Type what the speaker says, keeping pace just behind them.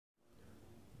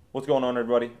What's going on,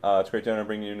 everybody? It's Kreytonin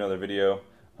bringing you another video.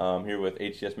 Here with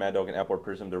HCS Mad Dog and Outboard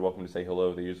Prism. They're welcome to say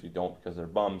hello. They usually don't because they're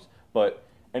bums. But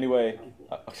anyway,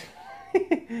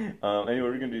 we're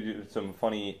going to do some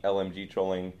funny LMG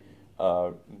trolling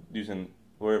using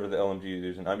wherever the LMG you're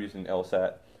using. I'm using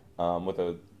LSAT with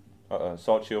a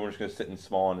assault shield. We're just going to sit and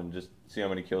spawn and just see how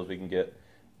many kills we can get.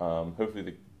 Hopefully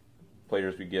the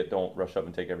players we get don't rush up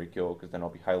and take every kill because then I'll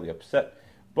be highly upset.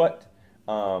 But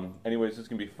anyways, this is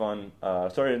going to be fun.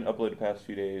 Sorry I didn't upload the past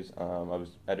few days. I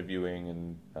was at a viewing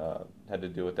and had to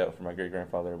deal with that for my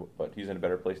great-grandfather, but he's in a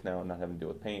better place now and not having to deal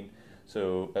with pain,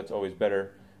 so that's always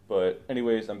better. But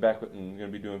anyways, I'm back and going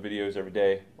to be doing videos every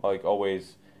day, like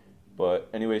always. But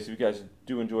anyways, if you guys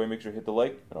do enjoy, make sure to hit the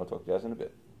like, and I'll talk to you guys in a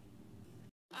bit.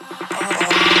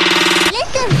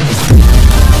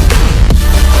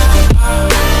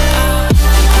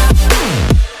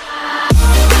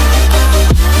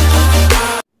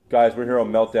 Guys, we're here on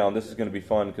Meltdown. This is going to be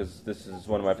fun because this is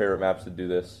one of my favorite maps to do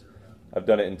this. I've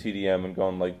done it in TDM and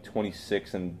gone like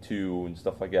 26-2 and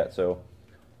stuff like that. So,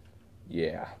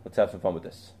 yeah, let's have some fun with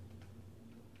this.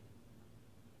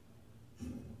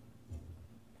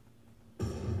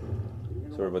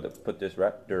 So we're about to put this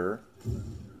right there,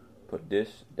 put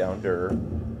this down there,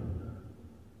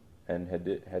 and head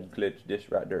glitch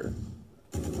this right there.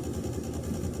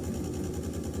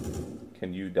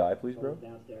 Can you die, please, bro?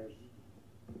 Downstairs.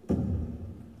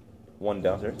 One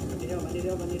downstairs. I need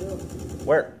help.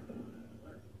 Where?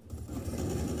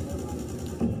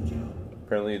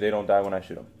 Apparently they don't die when I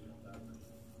shoot them.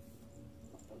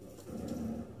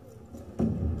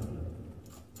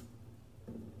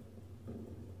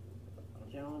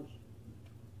 Challenge.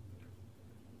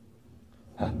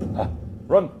 Ha, ha.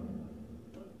 Run!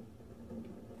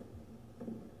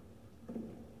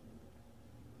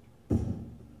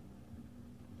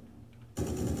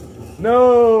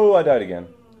 No! I died again.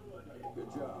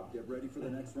 Good job. Get ready for the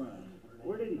next round.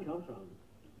 Where did he come from?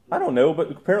 I don't know,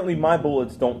 but apparently my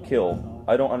bullets don't kill.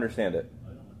 I don't understand it.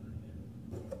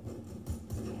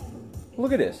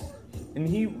 Look at this. And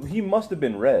he must have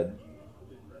been red.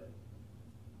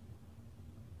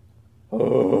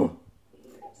 Oh.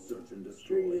 Search and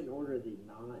Sure you destroy. didn't order the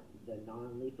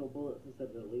non-lethal bullets instead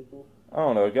of the lethal? I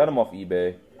don't know. I got them off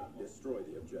eBay. Destroy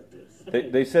the objectives.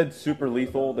 They said super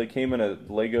lethal. They came in a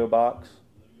Lego box.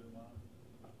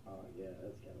 Oh yeah,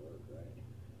 that's gotta work right.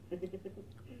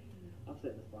 I'm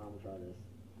setting this fire. I'm gonna try this.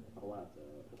 Oh wow,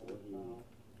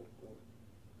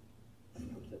 I'm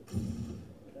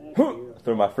setting.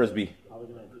 Throw my frisbee. I was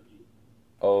gonna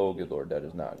Oh, good lord, that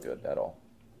is not good at all.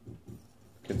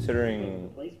 Considering,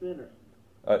 placement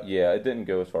or yeah, it didn't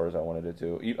go as far as I wanted it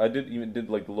to. I even did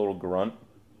like the little grunt.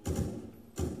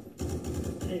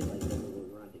 hey, like the little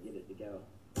run to get it to go.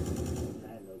 I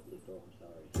had no lethal. I'm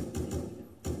sorry.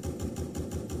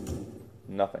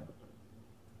 Nothing.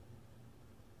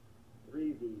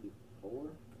 3v4.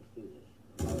 Let's do this.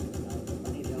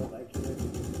 I need help actually.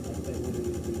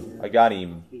 I got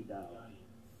him. Speed dial.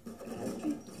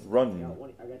 Run.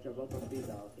 I got y'all both on speed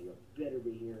dial, so you better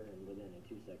be here and within a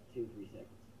 3 seconds.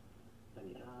 I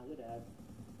need good ad.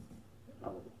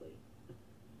 Probably.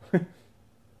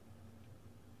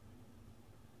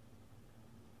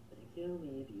 Kill me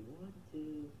if you want to.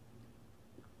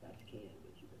 That you can,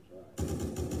 but you can try.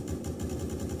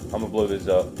 I'm gonna blow this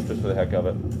up just for the heck of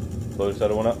it. Blow this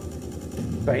other one up.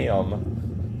 Bam.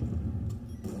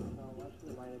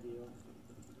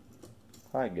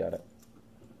 I got it.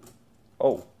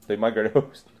 Oh, they migrated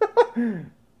host.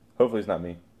 Hopefully it's not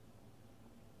me.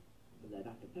 Is that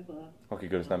Dr. Pepper? Okay,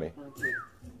 good, it's not me. Bring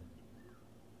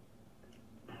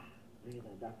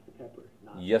that Dr. Pepper.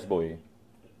 Yes, boy.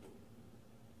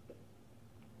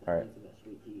 Alright. Some of that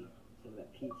sweet tea. Some of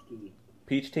that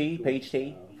Peach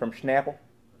tea from Schnapple.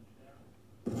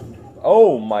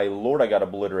 Oh my lord, I got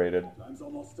obliterated. Time's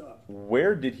almost up.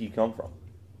 Where did he come from?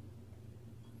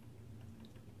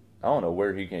 I don't know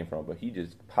where he came from, but he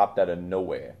just popped out of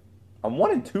nowhere. I'm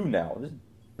 1-2 now. This is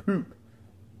poop.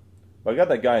 But I got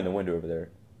that guy in the window over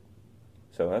there.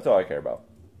 So that's all I care about.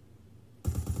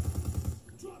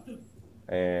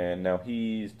 And now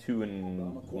he's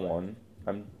 2-1.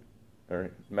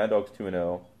 Mad Dog's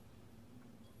 2-0.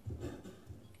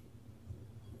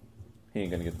 He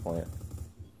ain't gonna get the plant.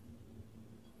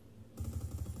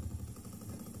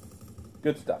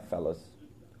 Good stuff, fellas.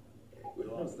 We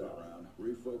lost that round.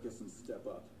 Refocus and step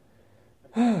up.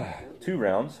 2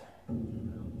 rounds.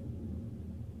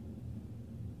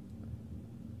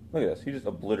 Look at this. He just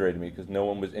obliterated me because no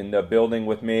one was in the building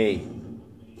with me. I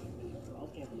was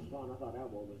camping spawn. I thought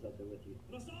Outboard was up there with you.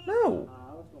 No.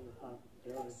 I was going to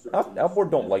find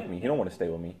Outboard don't like me. He don't want to stay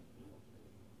with me.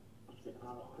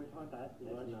 Chris, my bad.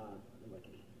 Well, nah.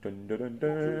 Dun dun dun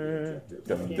dun dun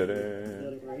dun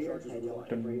Building right here. Hey, y'all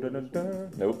dun right dun here. dun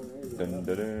dun. Nope. Dun dun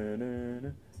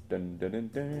dun dun dun dun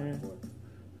dun.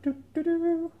 Do do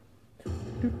do.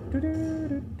 Do do do do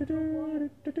do do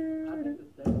do do.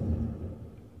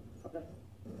 Okay.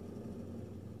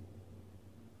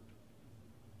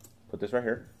 Put this right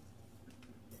here.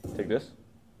 Take this.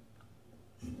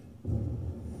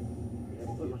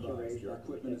 Your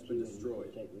equipment has been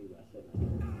destroyed. Take me by sitting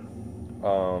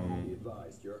Be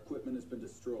advised, your equipment has been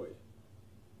destroyed.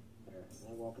 there.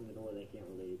 When I walk in the door, they can't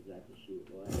really exactly shoot.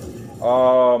 Well,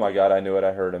 Oh my god, I knew it.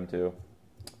 I heard him too.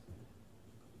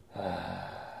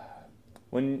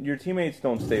 When your teammates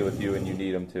don't stay with you and you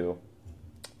need them to.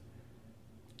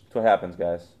 That's what happens,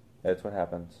 guys. That's what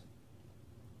happens.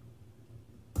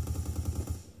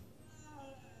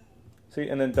 See,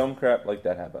 and then dumb crap like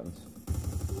that happens.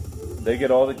 They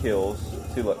get all the kills.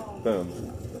 See, look. Boom.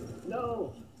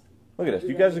 no! Look at this.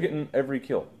 You guys are getting every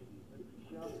kill.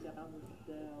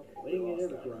 We didn't get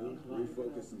every kill. We just won.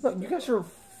 Refocus and Look, you guys are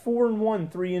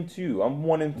 4-1, 3-2. I'm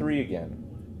 1-3 again.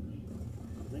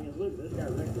 Thing is, look, this guy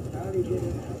wrecked us. How did he get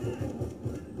in?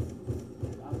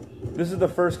 This is the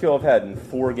first kill I've had in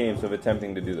 4 games of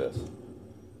attempting to do this.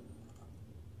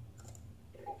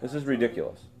 This is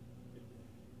ridiculous.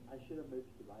 I should have moved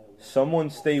to Riot. Someone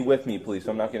stay with me, please,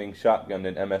 so I'm not getting shotgunned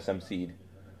and MSMC'd.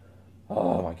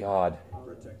 Oh my god.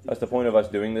 That's the point of us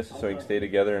doing this, so we can stay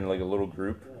together in like a little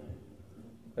group.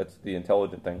 That's the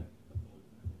intelligent thing.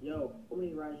 Yo, how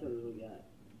many riot shoulders we got?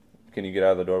 Can you get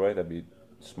out of the doorway? That'd be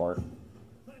smart. Yeah,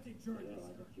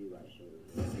 like a few riot shoulders.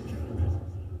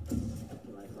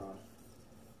 Right across.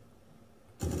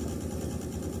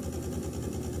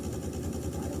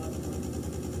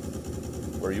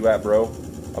 Where you at, bro?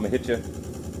 I'm gonna hit you.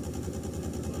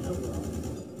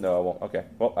 No, I won't. Okay.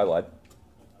 Well, I lied.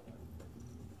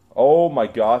 Oh my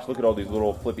gosh, look at all these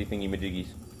little flippy thingy majiggies.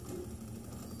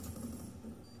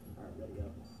 Alright, ready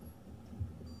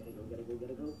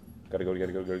to go. Gotta go.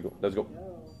 Gotta go. Let's go.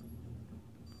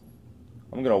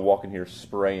 I'm gonna walk in here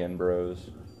spraying, bros.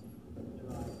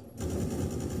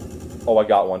 Oh, I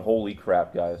got one. Holy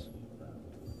crap, guys.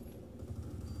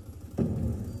 I'm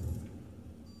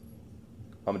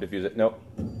gonna defuse it. Nope.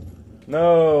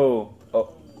 No.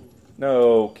 Oh.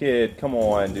 No, kid. Come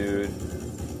on, dude.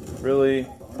 Really?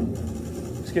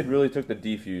 This kid really took the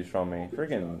defuse from me.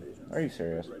 Friggin'. Are you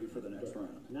serious? Ready for the next round.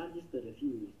 Not just the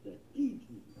diffuse, the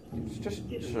defuse. It's just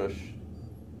shush.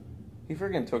 He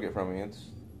friggin' took it from me. It's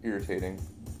irritating.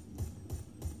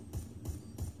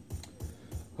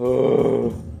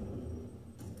 Oh.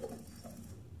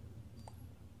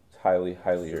 It's highly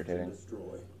irritating.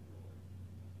 Destroy.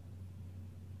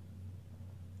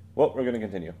 Well, we're gonna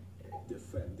continue.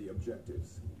 Defend the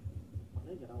objectives. I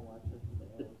think I'll watch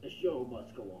this. The show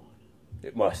must go on.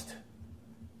 It must.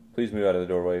 Please move out of the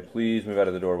doorway. Please move out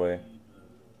of the doorway.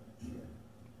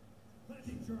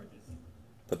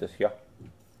 Put this here.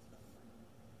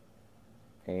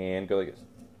 And go like this.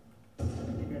 You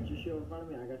got your shield in front of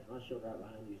me, I got my shield right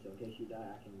behind you, so in case you die,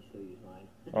 I can still use mine.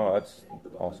 Oh, that's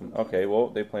awesome. Okay, well,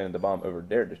 they planted the bomb over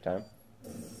there this time.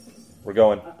 We're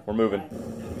going. We're moving.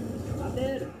 I'm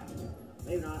dead.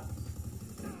 Maybe not.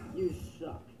 You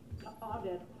suck. Oh, I'm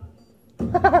dead. I'm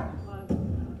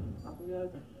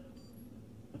good.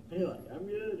 I feel like I'm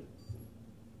good.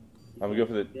 I'm gonna go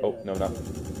for the... Oh, no, not.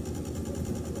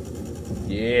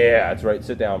 Yeah, that's right.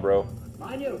 Sit down, bro.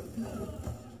 Behind you.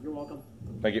 You're welcome.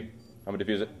 Thank you. I'm gonna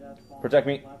defuse it. Protect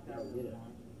me.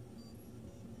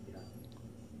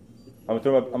 I'm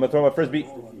gonna throw my frisbee.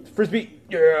 Frisbee.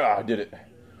 Yeah, I did it.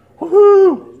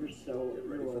 Woohoo! You're so.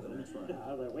 You're welcome.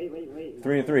 I was like, wait.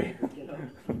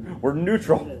 3-3. We're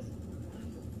neutral.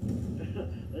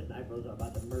 This sniper's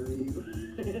about to murder you.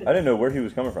 I didn't know where he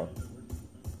was coming from.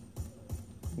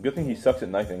 Good thing he sucks at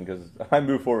knifing because I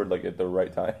move forward like at the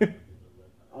right time.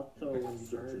 Also, when you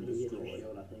turn, he hits your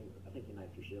shield. I think you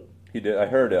knifed your shield. He did. I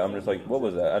heard it. I'm just like, what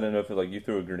was that? I don't know if it like you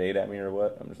threw a grenade at me or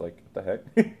what. I'm just like, what the heck?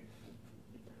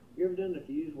 You ever done the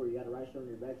fuse where you got a right on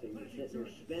your back, so you're sitting there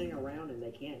spinning around and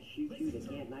they can't shoot you, they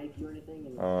can't knife you or anything,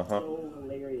 and it's so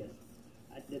hilarious.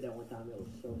 I did that one time. It was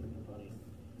so freaking funny.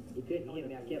 He couldn't hit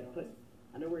me.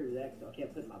 I know where he was at, so I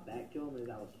kept putting my back to him as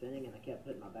I was spinning, and I kept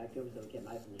putting my back to him, so he kept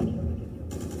knifing me. So I kept killing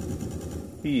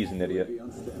him. He's an idiot. UAV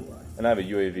on standby. And I have a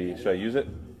UAV. Should I use it?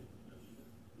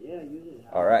 Yeah, use it.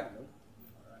 All right.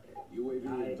 UAV I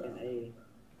inbound. and A.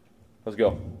 Let's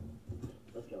go.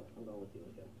 Let's go. I'm going with you.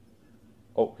 Let's go.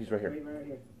 Oh, he's right here. Right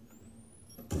here.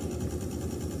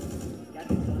 Got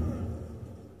you, son.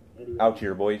 Ready, Out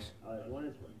here, boys. there's one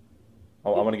is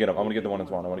Oh, I'm gonna get him. I'm gonna get the one that's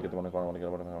one. I wanna get the one that's one.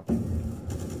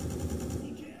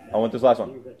 I want this last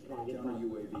one. You're good. Come on, get him out.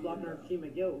 I'm blocking our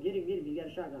teammate. Yo, get him, get him. He's got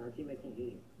a shotgun. Our teammate can't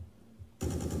get him.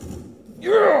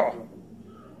 Yeah!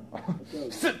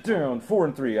 Sit down. 4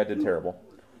 and 3. I did terrible.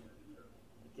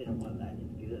 Didn't want that.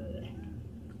 Good.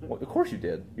 Well, of course you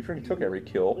did. You freaking took every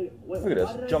kill. Look at Why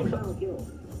this. did Jump I shot. final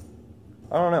kill?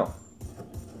 I don't know.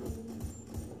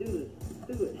 Do it.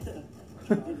 Do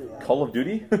it. Call of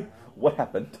Duty? What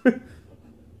happened?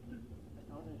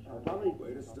 Probably.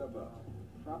 Way to step up.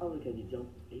 Probably because he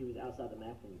jumped. He was outside the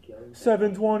map when you killed him.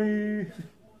 720.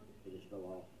 He just fell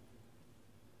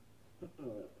off.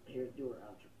 Here, do our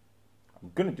outro.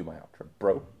 I'm gonna do my outro,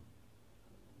 bro.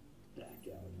 Back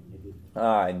out, nigga.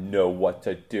 I know what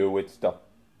to do with stuff.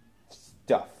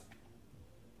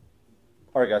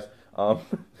 Alright guys, a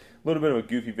little bit of a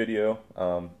goofy video,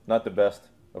 not the best,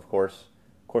 of course.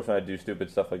 Of course when I do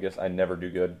stupid stuff like this, I never do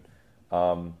good.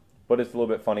 But it's a little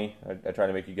bit funny. I try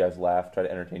to make you guys laugh, try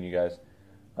to entertain you guys.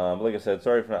 But like I said,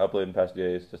 sorry for not uploading past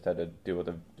days, just had to deal with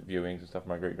the viewings and stuff from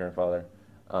my great-grandfather.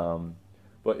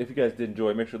 But if you guys did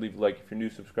enjoy, make sure to leave a like. If you're new,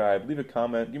 subscribe, leave a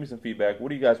comment, give me some feedback. What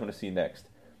do you guys want to see next?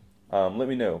 Let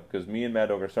me know, because me and Mad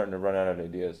Dog are starting to run out of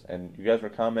ideas. And you guys were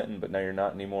commenting, but now you're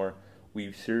not anymore.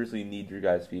 We seriously need your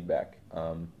guys' feedback.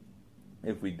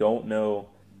 If we don't know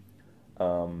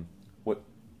what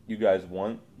you guys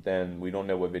want, then we don't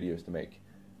know what videos to make.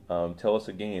 Tell us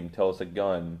a game, tell us a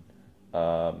gun,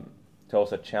 tell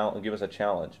us a challenge, give us a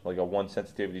challenge, like a 1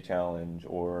 sensitivity challenge,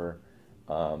 or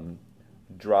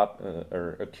drop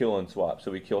or a kill and swap.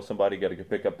 So we kill somebody, got to go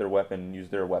pick up their weapon and use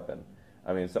their weapon.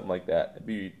 I mean, something like that. It'd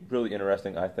be really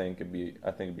interesting. I think it'd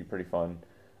be pretty fun.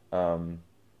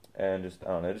 And just, I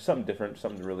don't know, just something different,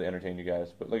 something to really entertain you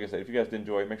guys. But like I said, if you guys did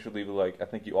enjoy, make sure to leave a like. I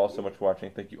thank you all so much for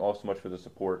watching. Thank you all so much for the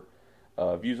support.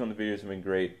 Views on the videos have been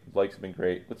great. Likes have been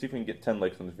great. Let's see if we can get 10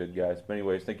 likes on this vid, guys. But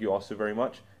anyways, thank you all so very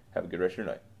much. Have a good rest of your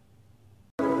night.